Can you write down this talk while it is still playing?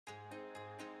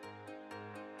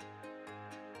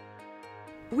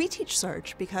We teach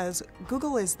search because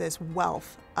Google is this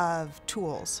wealth of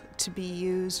tools to be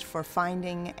used for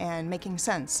finding and making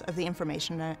sense of the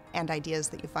information and ideas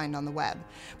that you find on the web.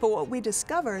 But what we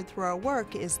discovered through our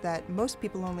work is that most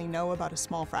people only know about a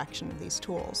small fraction of these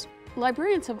tools.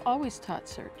 Librarians have always taught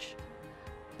search,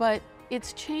 but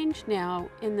it's changed now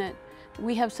in that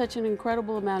we have such an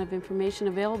incredible amount of information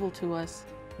available to us.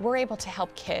 We're able to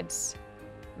help kids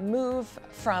move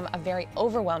from a very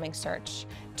overwhelming search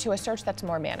to a search that's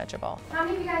more manageable. How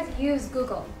many of you guys use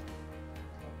Google?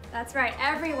 That's right,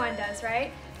 everyone does,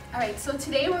 right? All right, so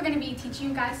today we're going to be teaching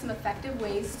you guys some effective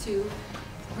ways to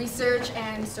research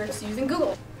and search using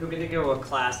Google. Who could think of a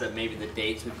class that maybe the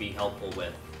dates would be helpful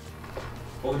with?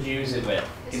 What would you use it with?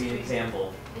 Give me an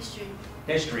example. History.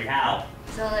 History, how?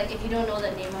 So like if you don't know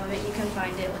the name of it, you can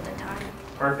find it with the time.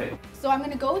 Perfect. So I'm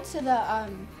going to go to the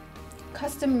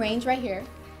custom range right here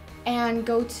and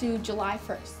go to July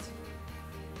 1st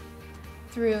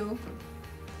through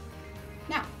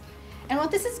now. And what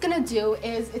this is going to do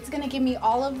is it's going to give me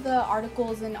all of the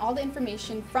articles and all the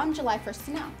information from July 1st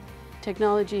to now.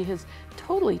 Technology has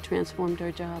totally transformed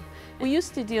our job. We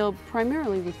used to deal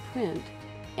primarily with print,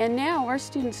 and now our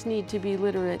students need to be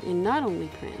literate in not only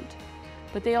print,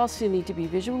 but they also need to be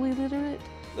visually literate.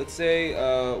 Let's say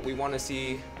we want to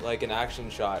see like an action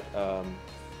shot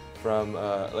from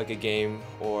like a game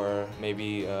or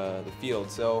maybe the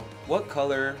field. So what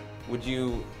color would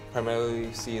you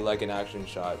primarily see like an action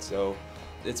shot? So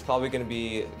it's probably going to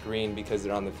be green because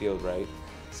they're on the field, right?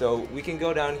 So we can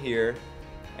go down here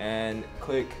and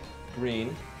click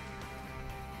green.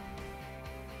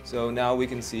 So now we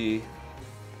can see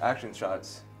action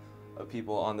shots of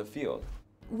people on the field.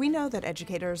 We know that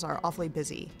educators are awfully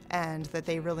busy and that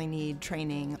they really need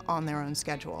training on their own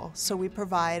schedule. So we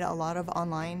provide a lot of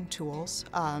online tools,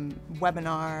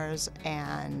 webinars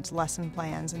and lesson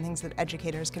plans and things that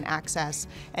educators can access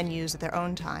and use at their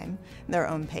own time, their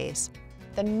own pace.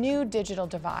 The new digital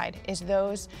divide is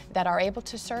those that are able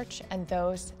to search and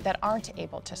those that aren't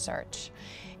able to search.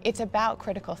 It's about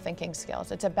critical thinking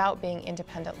skills. It's about being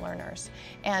independent learners.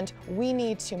 And we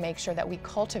need to make sure that we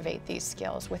cultivate these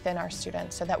skills within our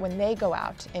students so that when they go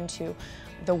out into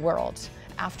the world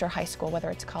after high school, whether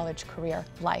it's college, career,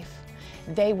 life,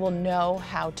 they will know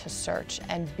how to search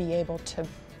and be able to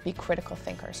be critical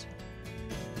thinkers.